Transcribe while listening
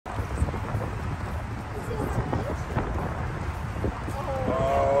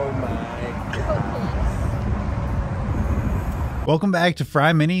Welcome back to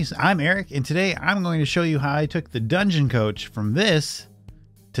FryMinis. I'm Eric, and today I'm going to show you how I took the dungeon coach from this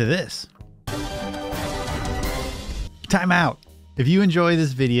to this. Time out. If you enjoy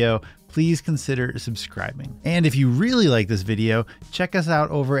this video, please consider subscribing. And if you really like this video, check us out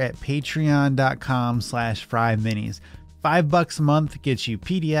over at patreon.com/FryMinis. $5 a month gets you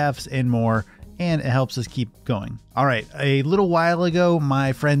PDFs and more, and it helps us keep going. All right, a little while ago,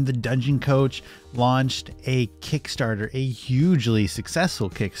 my friend the Dungeon Coach launched a Kickstarter, a hugely successful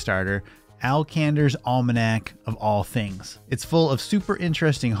Kickstarter, Alkander's Almanac of all things. It's full of super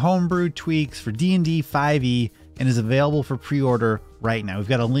interesting homebrew tweaks for D&D 5e and is available for pre-order right now. We've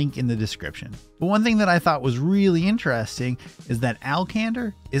got a link in the description. But one thing that I thought was really interesting is that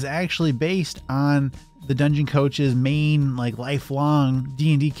Alkander is actually based on the Dungeon Coach's main, lifelong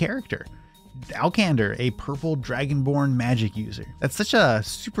D&D character. Alkander, a purple dragonborn magic user. That's such a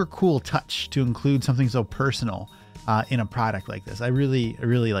super cool touch to include something so personal in a product like this. I really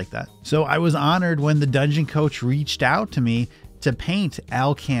like that. So I was honored when the Dungeon Coach reached out to me to paint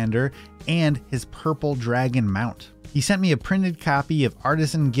Alkander and his purple dragon mount. He sent me a printed copy of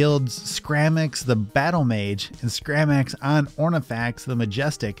Artisan Guild's Scramax the Battle Mage and Scramax on Ornithax the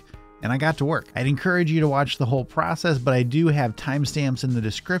Majestic, and I got to work. I'd encourage you to watch the whole process, but I do have timestamps in the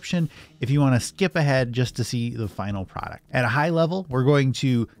description if you want to skip ahead just to see the final product. At a high level, we're going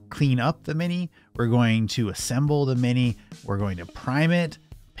to clean up the mini, we're going to assemble the mini, we're going to prime it,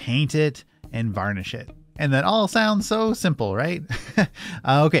 paint it, and varnish it. And that all sounds so simple, right?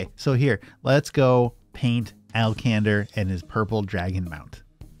 Okay, so here, let's go paint Alkander and his purple dragon mount.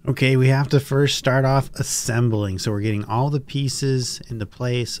 Okay, we have to first start off assembling. So we're getting all the pieces into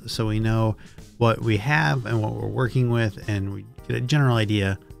place so we know what we have and what we're working with, and we get a general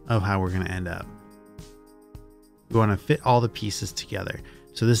idea of how we're going to end up. We want to fit all the pieces together.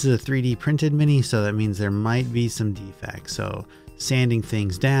 So this is a 3D printed mini, so that means there might be some defects. So sanding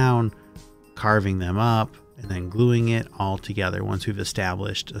things down, carving them up, and then gluing it all together once we've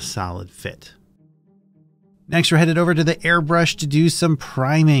established a solid fit. Next, we're headed over to the airbrush to do some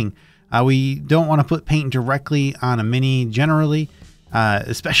priming. We don't want to put paint directly on a mini generally,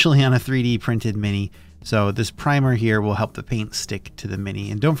 especially on a 3D printed mini. So this primer here will help the paint stick to the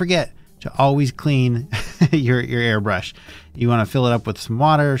mini. And don't forget to always clean your airbrush. You want to fill it up with some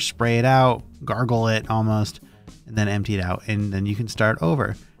water, spray it out, gargle it almost, and then empty it out. And then you can start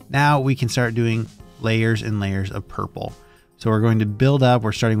over. Now we can start doing layers and layers of purple. So we're going to build up.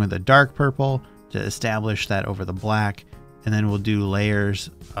 We're starting with a dark purple to establish that over the black, and then we'll do layers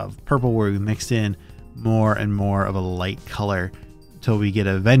of purple where we mix in more and more of a light color till we get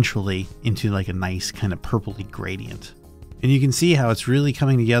eventually into like a nice kind of purpley gradient. And you can see how it's really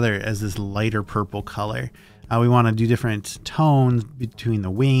coming together as this lighter purple color. We want to do different tones between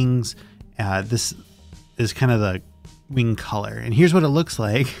the wings. This is kind of the wing color, and here's what it looks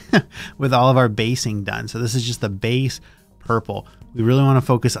like with all of our basing done. So this is just the base purple. We really want to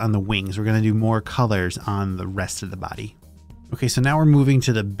focus on the wings. We're going to do more colors on the rest of the body. Okay, so now we're moving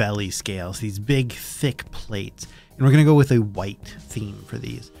to the belly scales, these big thick plates, and we're going to go with a white theme for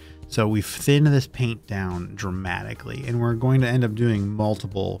these. So we've thinned this paint down dramatically, and we're going to end up doing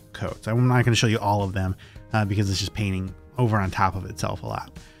multiple coats. I'm not going to show you all of them because it's just painting over on top of itself a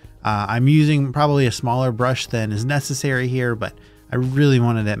lot. I'm using probably a smaller brush than is necessary here, but I really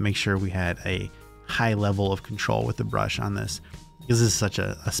wanted to make sure we had a high level of control with the brush on this because this is such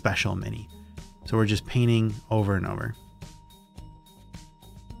a special mini. So we're just painting over and over.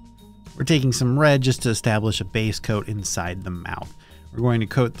 We're taking some red just to establish a base coat inside the mouth. We're going to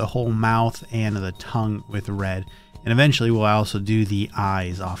coat the whole mouth and the tongue with red, and eventually we'll also do the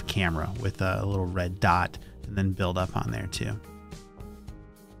eyes off camera with a little red dot and then build up on there too.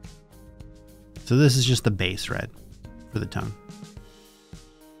 So this is just the base red for the tongue.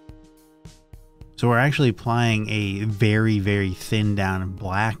 So we're actually applying a very thin down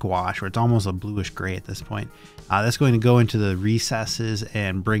black wash where it's almost a bluish gray at this point. That's going to go into the recesses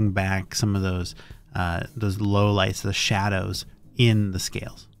and bring back some of those low lights, the shadows in the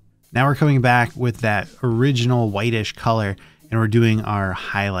scales. Now we're coming back with that original whitish color, and we're doing our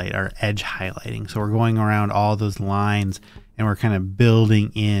highlight, our edge highlighting. So we're going around all those lines and we're kind of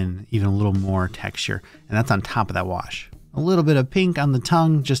building in even a little more texture, and that's on top of that wash. A little bit of pink on the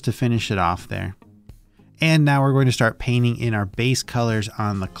tongue just to finish it off there. And now we're going to start painting in our base colors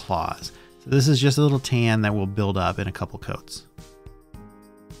on the claws. So this is just a little tan that will build up in a couple coats.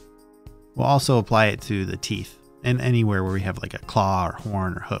 We'll also apply it to the teeth and anywhere where we have like a claw or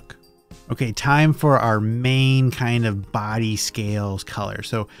horn or hook. Okay, time for our main kind of body scales color.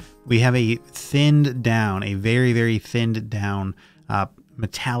 So we have a thinned down, a very thinned down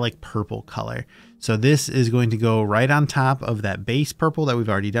metallic purple color. So this is going to go right on top of that base purple that we've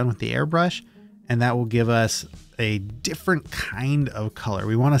already done with the airbrush, and that will give us a different kind of color.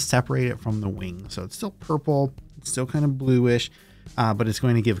 We want to separate it from the wings. So it's still purple, it's still kind of bluish, but it's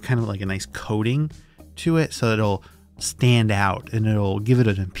going to give kind of like a nice coating to it so it'll stand out and it'll give it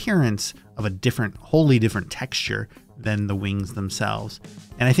an appearance of a different, wholly different texture than the wings themselves.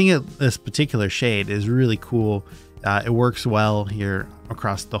 And I think this particular shade is really cool. It works well here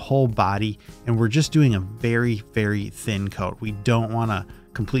across the whole body, and we're just doing a very, very thin coat. We don't want to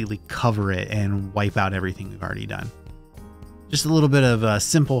completely cover it and wipe out everything we've already done. Just a little bit of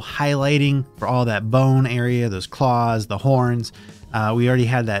simple highlighting for all that bone area, those claws, the horns. We already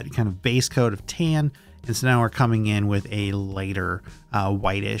had that kind of base coat of tan, and so now we're coming in with a lighter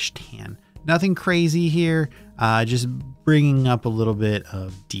whitish tan. Nothing crazy here, just bringing up a little bit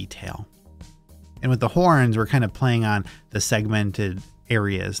of detail. And with the horns, we're kind of playing on the segmented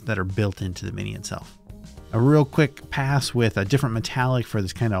areas that are built into the mini itself. A real quick pass with a different metallic for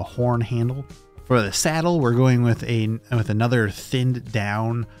this kind of horn handle. For the saddle, we're going with another thinned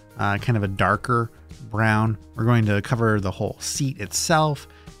down, kind of a darker brown. We're going to cover the whole seat itself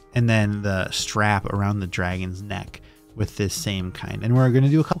and then the strap around the dragon's neck with this same kind. And we're going to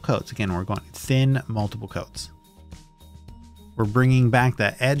do a couple coats. Again, we're going thin, multiple coats. We're bringing back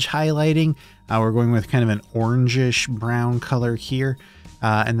the edge highlighting. We're going with kind of an orangish brown color here.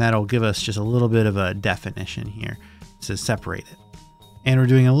 And that'll give us just a little bit of a definition here to separate it. And we're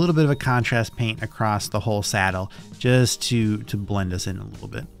doing a little bit of a contrast paint across the whole saddle just to blend us in a little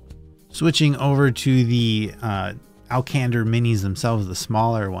bit. Switching over to the Alcander minis themselves, the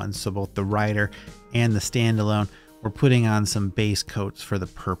smaller ones, so both the rider and the standalone, we're putting on some base coats for the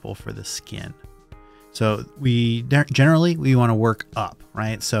purple for the skin. So we generally want to work up,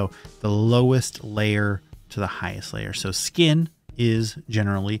 right? So the lowest layer to the highest layer. So skin is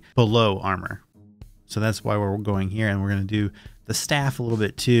generally below armor. So that's why we're going here, and we're going to do the staff a little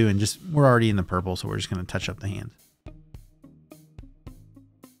bit too, and just we're already in the purple, so we're just going to touch up the hand.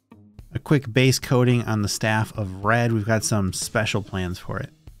 A quick base coating on the staff of red. We've got some special plans for it.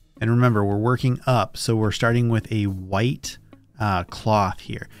 And remember, we're working up, so we're starting with a white cloth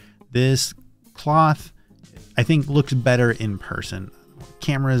here. This cloth, I think, looks better in person.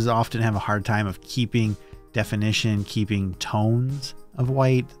 Cameras often have a hard time of keeping definition, keeping tones of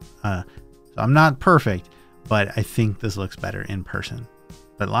white. So I'm not perfect, but I think this looks better in person.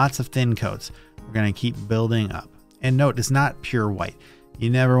 But lots of thin coats. We're going to keep building up. And note, it's not pure white. You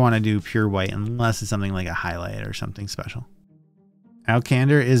never want to do pure white unless it's something like a highlight or something special.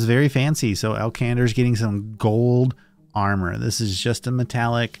 Alcander is very fancy, so Alcander's getting some gold armor. This is just a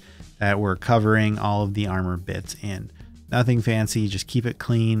metallic that we're covering all of the armor bits in. Nothing fancy, just keep it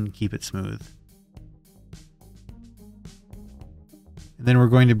clean, keep it smooth. And then we're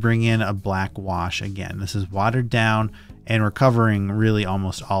going to bring in a black wash again. This is watered down, and we're covering really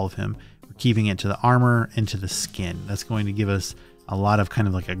almost all of him. We're keeping it to the armor and to the skin. That's going to give us a lot of kind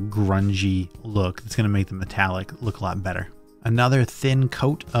of like a grungy look. That's going to make the metallic look a lot better. Another thin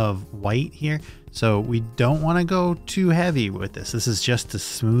coat of white here. So we don't want to go too heavy with this. This is just to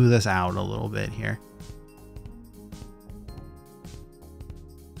smooth us out a little bit here.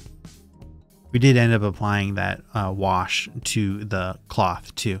 We did end up applying that wash to the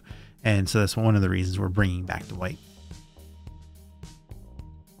cloth too. And so that's one of the reasons we're bringing back the white.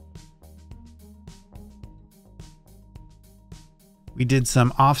 We did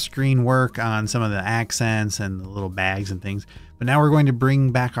some off-screen work on some of the accents and the little bags and things, but now we're going to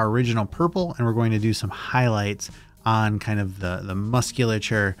bring back our original purple, and we're going to do some highlights on kind of the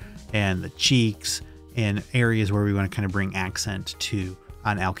musculature and the cheeks and areas where we want to kind of bring accent to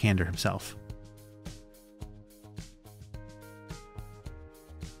on Alcander himself.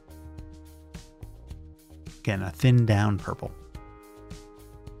 Again, a thin down purple.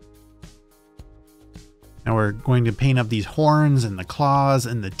 Now we're going to paint up these horns and the claws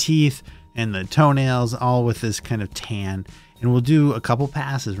and the teeth and the toenails, all with this kind of tan. And we'll do a couple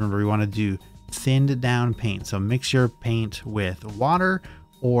passes. Remember, we want to do thinned down paint. So mix your paint with water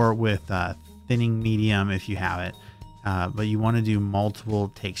or with thinning medium if you have it. But you want to do multiple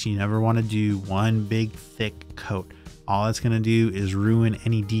takes. You never want to do one big thick coat. All that's going to do is ruin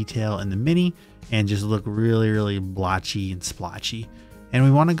any detail in the mini and just look really, really blotchy and splotchy. And we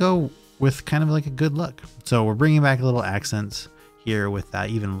want to go with kind of like a good look. So we're bringing back little accents here with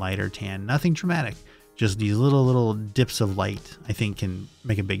even lighter tan. Nothing dramatic, just these little dips of light I think can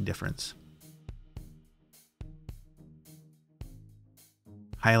make a big difference.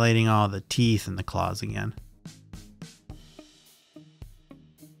 Highlighting all the teeth and the claws again.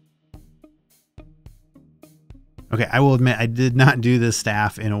 Okay, I will admit I did not do this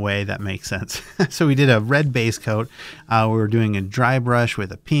staff in a way that makes sense. So we did a red base coat. We were doing a dry brush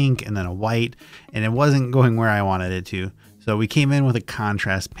with a pink and then a white, and it wasn't going where I wanted it to. So we came in with a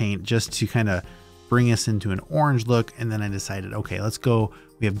contrast paint just to kind of bring us into an orange look. And then I decided, okay, let's go.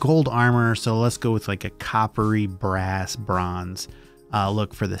 We have gold armor, so let's go with like a coppery brass bronze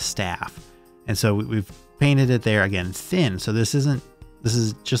look for the staff. And so we've painted it there again, thin. So this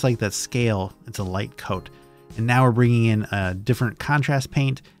is just like that scale. It's a light coat. And now we're bringing in a different contrast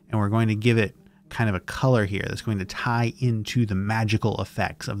paint, and we're going to give it kind of a color here that's going to tie into the magical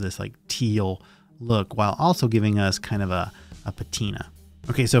effects of this like teal look, while also giving us kind of a patina.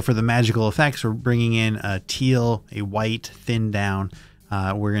 Okay, so for the magical effects, we're bringing in a teal, a white, thin down.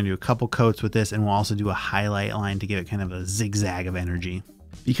 We're going to do a couple coats with this, and we'll also do a highlight line to give it kind of a zigzag of energy.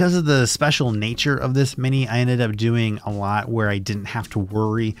 Because of the special nature of this mini, I ended up doing a lot where I didn't have to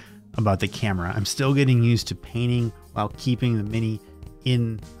worry about the camera. I'm still getting used to painting while keeping the mini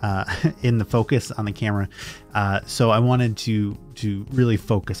in the focus on the camera. So I wanted to really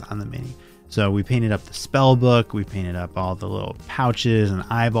focus on the mini. So we painted up the spell book, we painted up all the little pouches and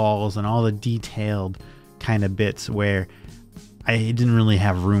eyeballs and all the detailed kind of bits where I didn't really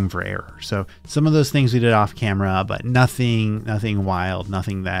have room for error. So some of those things we did off camera, but nothing wild,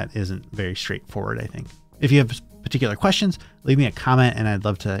 nothing that isn't very straightforward, I think. If you have particular questions, leave me a comment and I'd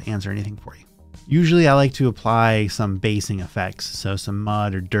love to answer anything for you. Usually I like to apply some basing effects, so some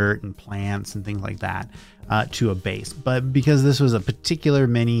mud or dirt and plants and things like that to a base. But because this was a particular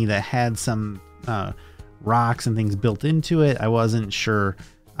mini that had some rocks and things built into it, I wasn't sure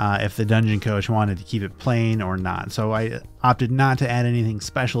if the dungeon coach wanted to keep it plain or not. So I opted not to add anything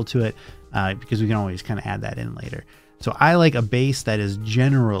special to it because we can always kind of add that in later. So I like a base that is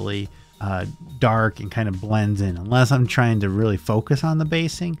generally dark and kind of blends in, unless I'm trying to really focus on the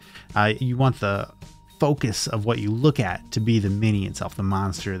basing. You want the focus of what you look at to be the mini itself, the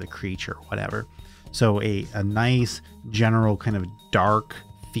monster, the creature, whatever. So a nice general kind of dark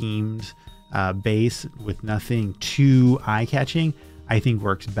themed base with nothing too eye-catching, I think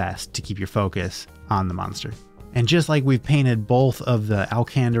works best to keep your focus on the monster. And just like we've painted both of the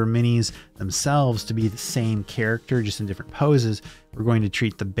Alcandor minis themselves to be the same character, just in different poses, we're going to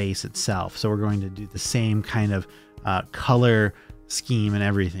treat the base itself. So we're going to do the same kind of color scheme and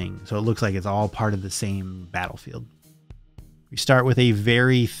everything. So it looks like it's all part of the same battlefield. We start with a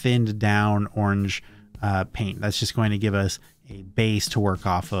very thinned down orange paint. That's just going to give us a base to work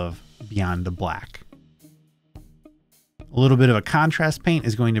off of beyond the black. A little bit of a contrast paint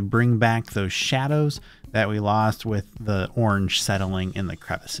is going to bring back those shadows that we lost with the orange settling in the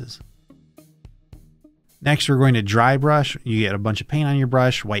crevices. Next, we're going to dry brush. You get a bunch of paint on your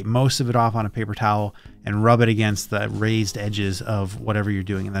brush, wipe most of it off on a paper towel, and rub it against the raised edges of whatever you're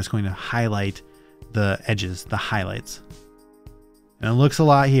doing. And that's going to highlight the edges, the highlights. And it looks a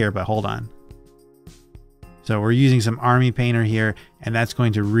lot here, but hold on. So we're using some army painter here, and that's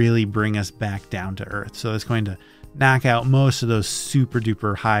going to really bring us back down to earth. So it's going to knock out most of those super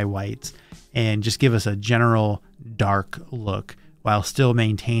duper high whites and just give us a general dark look while still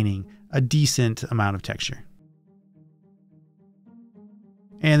maintaining a decent amount of texture.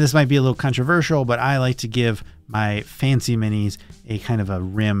 And this might be a little controversial, but I like to give my fancy minis a kind of a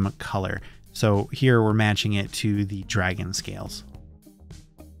rim color. So here we're matching it to the dragon scales.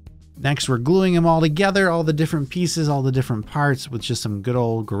 Next, we're gluing them all together, all the different pieces, all the different parts with just some good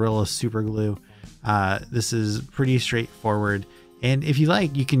old Gorilla super glue. This is pretty straightforward. And if you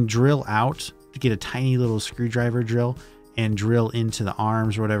like, you can drill out to get a tiny little screwdriver drill and drill into the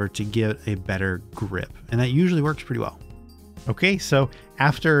arms or whatever to get a better grip. And that usually works pretty well. Okay, so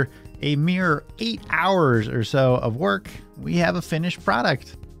after a mere 8 hours or so of work, we have a finished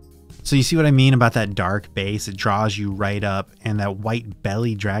product. So you see what I mean about that dark base? It draws you right up, and that white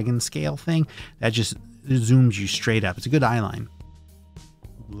belly dragon scale thing, that just zooms you straight up. It's a good eye line.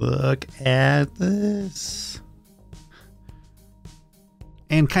 Look at this.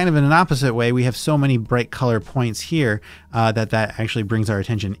 And kind of in an opposite way, we have so many bright color points here that actually brings our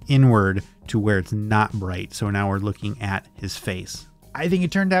attention inward to where it's not bright. So now we're looking at his face. I think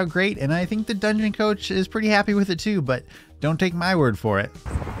it turned out great, and I think the dungeon coach is pretty happy with it too, but don't take my word for it.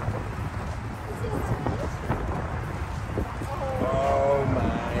 Oh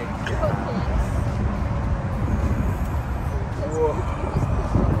my God.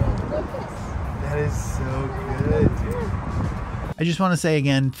 That is so good, dude. I just want to say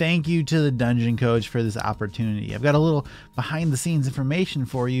again, thank you to the dungeon coach for this opportunity. I've got a little behind the scenes information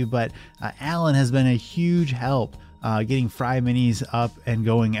for you, but Alan has been a huge help getting FryMinis up and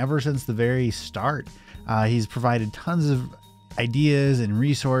going ever since the very start. He's provided tons of ideas and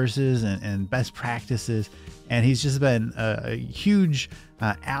resources and best practices. And he's just been a huge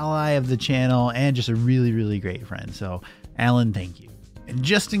ally of the channel and just a really, really great friend. So Alan, thank you. And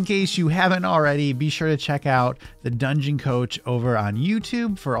just in case you haven't already, be sure to check out the Dungeon Coach over on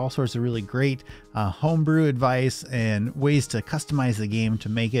YouTube for all sorts of really great homebrew advice and ways to customize the game to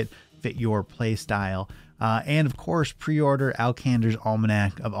make it fit your play style. And of course, pre-order Alkander's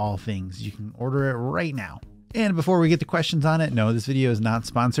Almanac of all things. You can order it right now. And before we get to questions on it, no, this video is not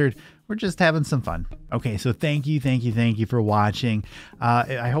sponsored. We're just having some fun. Okay, so thank you for watching.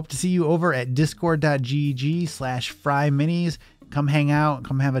 I hope to see you over at discord.gg/FryMinis. Come hang out,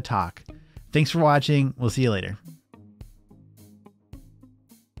 come have a talk. Thanks for watching. We'll see you later.